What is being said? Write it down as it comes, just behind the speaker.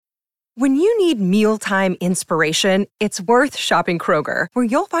When you need mealtime inspiration, it's worth shopping Kroger, where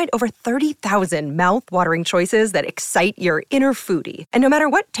you'll find over 30,000 mouth-watering choices that excite your inner foodie. And no matter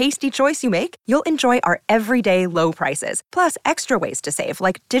what tasty choice you make, you'll enjoy our everyday low prices, plus extra ways to save,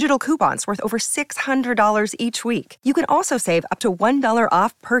 like digital coupons worth over $600 each week. You can also save up to $1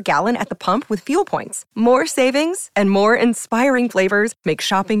 off per gallon at the pump with fuel points. More savings and more inspiring flavors make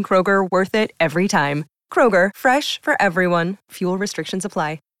shopping Kroger worth it every time. Kroger, fresh for everyone. Fuel restrictions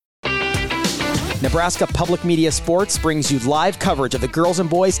apply. Nebraska Public Media Sports brings you live coverage of the girls and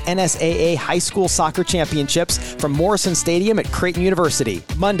boys NSAA High School Soccer Championships from Morrison Stadium at Creighton University.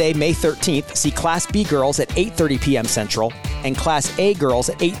 Monday, May 13th, see Class B girls at 8:30 p.m. Central and Class A girls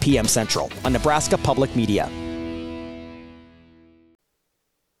at 8 p.m. Central on Nebraska Public Media.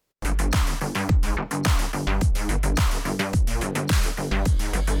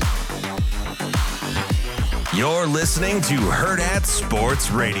 You're listening to Hurrdat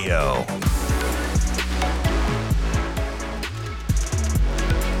Sports Radio.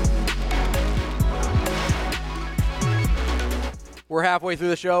 We're halfway through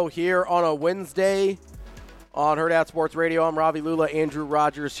the show here on a Wednesday on Hurrdat Sports Radio. I'm Ravi Lula. Andrew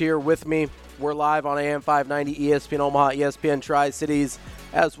Rogers here with me. We're live on AM 590, ESPN Omaha, ESPN Tri-Cities,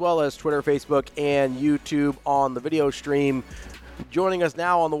 as well as Twitter, Facebook, and YouTube on the video stream. Joining us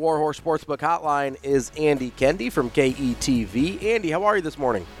now on the Warhorse Sportsbook Hotline is Andy Kendeigh from KETV. Andy, how are you this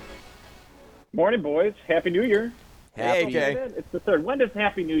morning? Morning, boys. Happy New Year. Hey, okay. It's the third. When does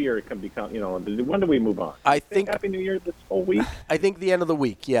Happy New Year become, when do we move on? I think Happy New Year this whole week? I think the end of the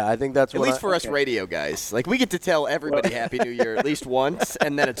week, yeah. I think that's at least for us radio guys. Like, we get to tell everybody Happy New Year at least once,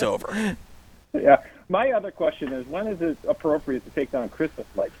 and then it's over. Yeah. My other question is, when is it appropriate to take down Christmas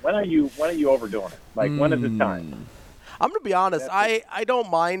lights? When are you overdoing it? Like, when is it time? I'm going to be honest. I don't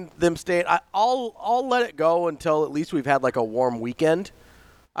mind them staying. I'll let it go until at least we've had, like, a warm weekend.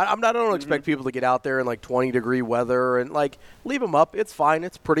 I don't expect people to get out there in, like, 20-degree weather and, like, leave them up. It's fine.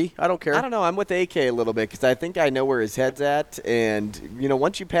 It's pretty. I don't care. I don't know. I'm with AK a little bit because I think I know where his head's at. And,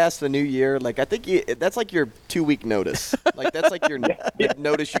 once you pass the new year, like, I think that's like your 2-week notice. Like, that's like your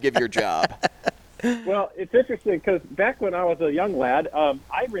notice you give your job. Well, it's interesting because back when I was a young lad,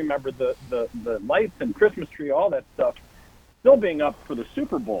 I remember the lights and Christmas tree, all that stuff, still being up for the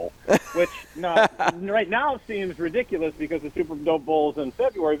Super Bowl, which right now seems ridiculous because the Super Bowl is in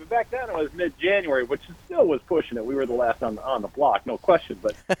February, but back then it was mid-January, which still was pushing it. We were the last on the block, no question.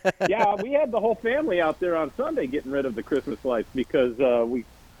 But, yeah, we had the whole family out there on Sunday getting rid of the Christmas lights because we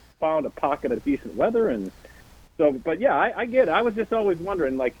found a pocket of decent weather. And so, but, yeah, I get it. I was just always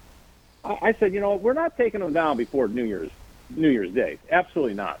wondering, like, I said, we're not taking them down before New Year's Day.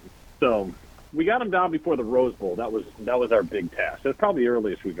 Absolutely not. So we got them down before the Rose Bowl. That was our big task. That's probably the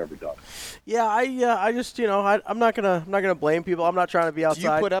earliest we've ever done. Yeah, I just I'm not gonna blame people. I'm not trying to be outside.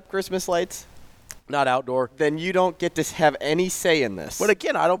 Do you put up Christmas lights? Not outdoor. Then you don't get to have any say in this. But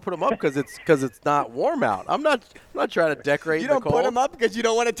again, I don't put them up because it's not warm out. I'm not trying to decorate. You don't put them up because you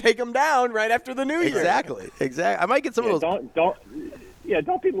don't want to take them down right after the New Year. Exactly. I might get some of those.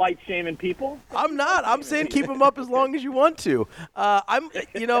 Don't be light shaming people. I'm not. I'm saying keep them up as long as you want to. I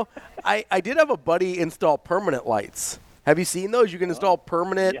did have a buddy install permanent lights. Have you seen those? You can install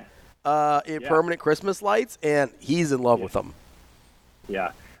permanent Christmas lights, and he's in love with them.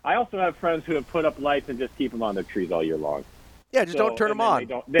 Yeah. I also have friends who have put up lights and just keep them on their trees all year long. Yeah, just don't turn them on.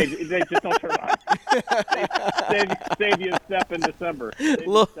 They just don't turn them on. Save you a step in December.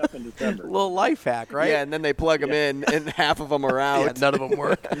 Little life hack, right? Yeah, and then they plug them in, and half of them are out. Yeah, none of them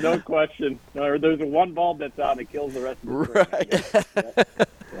work. No question. No, there's one bulb that's out, and it kills the rest of the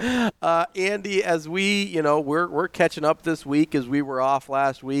tree. Right. Andy, as we're catching up this week as we were off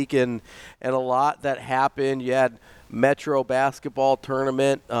last week, and a lot that happened. You had Metro basketball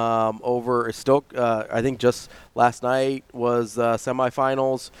tournament over Stoke. I think just last night was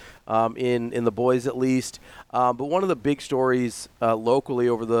semifinals in the boys at least. But one of the big stories locally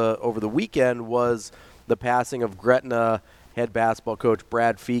over the weekend was the passing of Gretna head basketball coach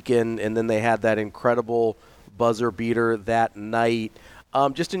Brad Feeken, and then they had that incredible buzzer beater that night.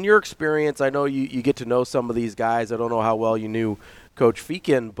 Just in your experience, I know you get to know some of these guys. I don't know how well you knew Coach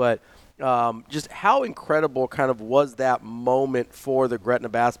Feeken, but just how incredible kind of was that moment for the Gretna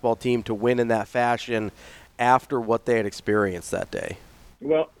basketball team to win in that fashion after what they had experienced that day?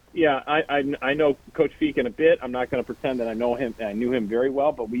 Well, yeah, I know Coach Feeken a bit. I'm not going to pretend that I know him. I knew him very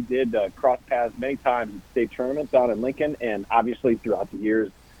well, but we did cross paths many times at state tournaments down in Lincoln, and obviously throughout the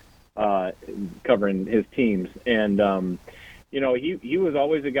years covering his teams. And he was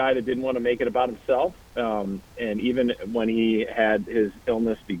always a guy that didn't want to make it about himself. And even when he had his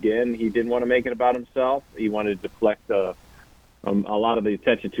illness begin, he didn't want to make it about himself. He wanted to deflect the a lot of the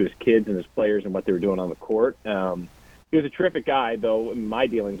attention to his kids and his players and what they were doing on the court. He was a terrific guy, though, in my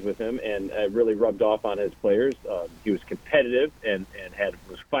dealings with him, and really rubbed off on his players. He was competitive and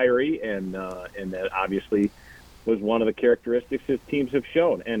was fiery, and that obviously was one of the characteristics his teams have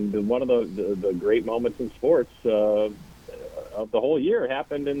shown. And one of the great moments in sports of the whole year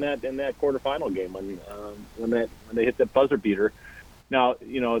happened in that quarterfinal game when they hit that buzzer beater. Now,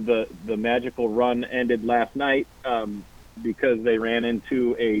 the magical run ended last night because they ran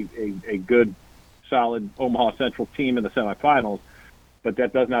into a good, solid Omaha Central team in the semifinals, but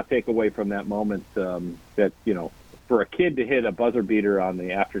that does not take away from that moment that, for a kid to hit a buzzer beater on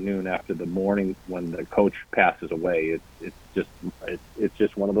the afternoon after the morning when the coach passes away, it's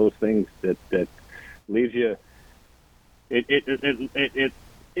just one of those things that leaves you. It's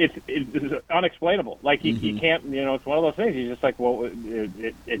unexplainable. Like you can't, it's one of those things. You're just like, well,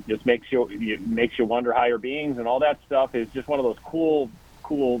 it just makes you wonder higher beings and all that stuff. It's just one of those cool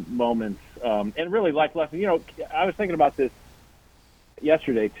moments, and really life lessons. I was thinking about this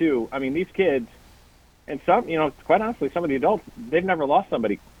yesterday too. I mean, these kids, and some, quite honestly, some of the adults, they've never lost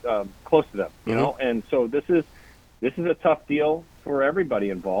somebody close to them, and so this is a tough deal for everybody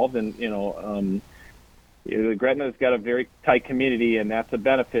involved, and Gretna's got a very tight community, and that's a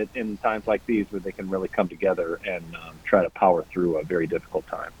benefit in times like these where they can really come together and try to power through a very difficult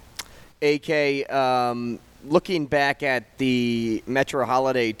time. AK, looking back at the Metro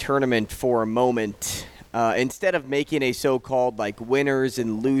Holiday Tournament for a moment, instead of making a so-called winners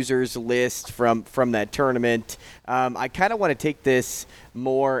and losers list from that tournament, I kind of want to take this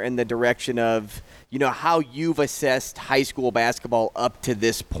more in the direction of how you've assessed high school basketball up to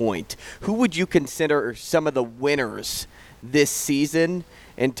this point. Who would you consider some of the winners this season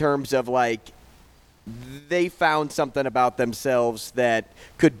in terms of they found something about themselves that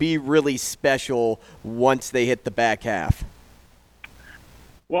could be really special once they hit the back half?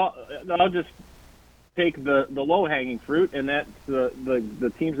 Well, I'll just take the low-hanging fruit, and that's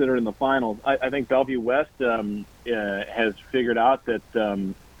the teams that are in the finals. I think Bellevue West has figured out that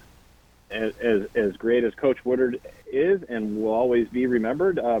as great as Coach Woodard is and will always be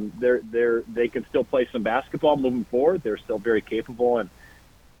remembered, they can still play some basketball moving forward. They're still very capable,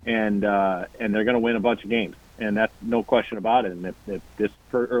 and they're going to win a bunch of games, and that's no question about it. And if this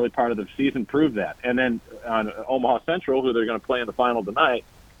early part of the season proved that. And then on Omaha Central, who they're going to play in the final tonight,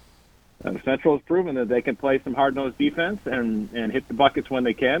 Central has proven that they can play some hard-nosed defense and hit the buckets when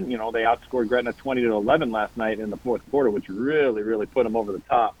they can. They outscored Gretna 20-11 last night in the fourth quarter, which really, really put them over the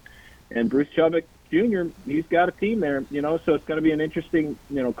top. And Bruce Chubbuck Jr., he's got a team there, so it's going to be an interesting,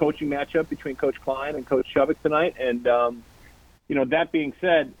 coaching matchup between Coach Klein and Coach Chubbuck tonight. And, that being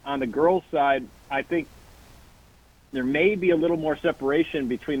said, on the girls' side, I think there may be a little more separation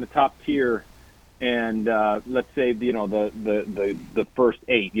between the top tier and, let's say, the first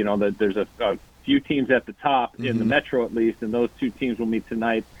eight. There's a few teams at the top in the Metro at least, and those two teams will meet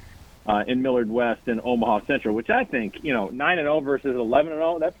tonight. In Millard West and Omaha Central, which I think, 9-0 versus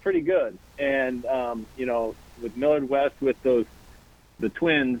 11-0, that's pretty good. And, with Millard West, with the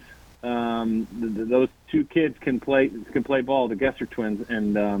twins, those two kids can play ball, the Gesser twins,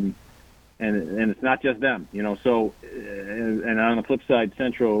 and it's not just them, So, and on the flip side,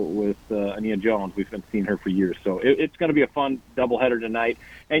 Central with Ania Jones, we've been seeing her for years. So it's going to be a fun doubleheader tonight.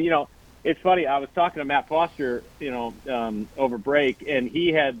 And, it's funny. I was talking to Matt Foster, over break, and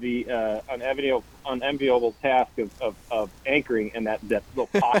he had the unenviable task of anchoring in that little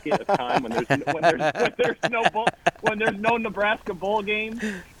pocket of time when there's no Nebraska bowl game,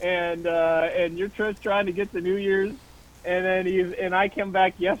 and you're just trying to get the New Year's. And then I came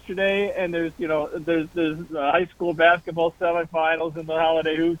back yesterday, and there's high school basketball semifinals in the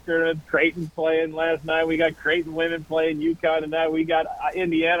Holiday Hoops tournament. Creighton playing last night. We got Creighton women playing UConn tonight. We got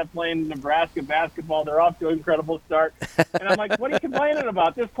Indiana playing Nebraska basketball. They're off to an incredible start. And I'm like, what are you complaining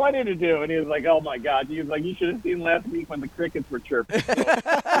about? There's plenty to do. And he was like, oh my God. He was like, you should have seen last week when the crickets were chirping.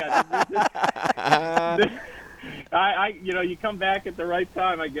 So, you come back at the right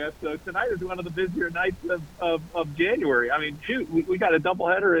time, I guess. So tonight is one of the busier nights of January. I mean, shoot, we got a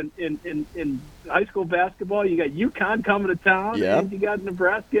doubleheader in high school basketball. You got UConn coming to town, and you got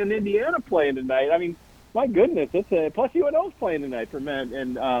Nebraska and Indiana playing tonight. I mean, my goodness, plus UNO's playing tonight for men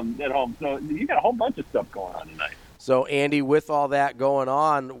and at home. So you got a whole bunch of stuff going on tonight. So Andy, with all that going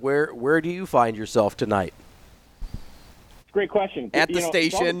on, where do you find yourself tonight? Great question. At the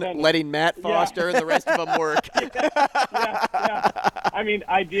station, letting Matt Foster and the rest of them work. Yeah. I mean,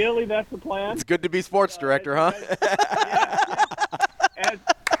 ideally, that's the plan. It's good to be sports director, huh?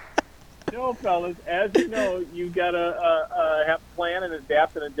 Fellas, as you know, you've got to plan and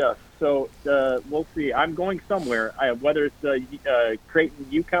adapt and adjust. So we'll see. I'm going somewhere, whether it's Creighton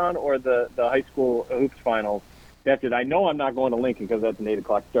UConn or the high school hoops finals. That's it. I know I'm not going to Lincoln because that's an 8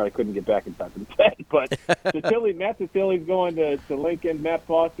 o'clock start. I couldn't get back in time for the 10. But Matt Cecili's going to Lincoln. Matt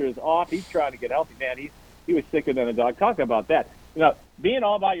Foster is off. He's trying to get healthy. Man, he was sicker than a dog. Talk about that. Being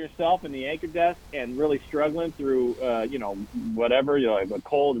all by yourself in the anchor desk and really struggling through, whatever, like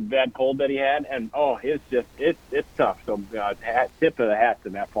a bad cold that he had. And, it's tough. So tip of the hat to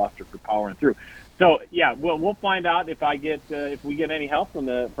Matt Foster for powering through. So, yeah, we'll find out if we get any help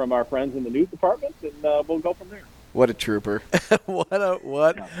from our friends in the news department, and we'll go from there. What a trooper! What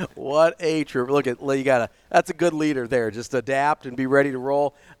a trooper! Look at that's a good leader there. Just adapt and be ready to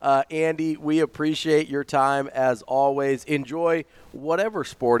roll. Andy, we appreciate your time as always. Enjoy whatever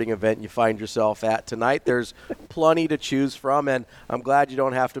sporting event you find yourself at tonight. There's plenty to choose from, and I'm glad you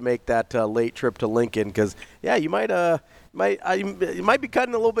don't have to make that late trip to Lincoln because, yeah, you might be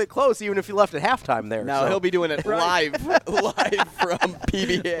cutting a little bit close even if you left at halftime there. No, he'll be doing it live from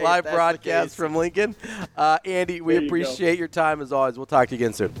PBA. Live broadcast from Lincoln. Andy, we appreciate your time as always. We'll talk to you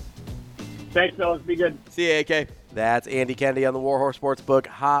again soon. Thanks, fellas. Be good. See you, AK. That's Andy Kendeigh on the Warhorse Sportsbook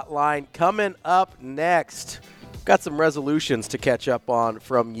Hotline. Coming up next, got some resolutions to catch up on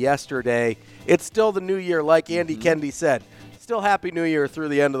from yesterday. It's still the new year, like Andy Kendeigh said. Still Happy New Year through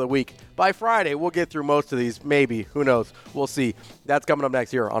the end of the week. By Friday, we'll get through most of these, maybe. Who knows? We'll see. That's coming up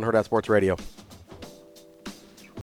next here on Herd at Sports Radio.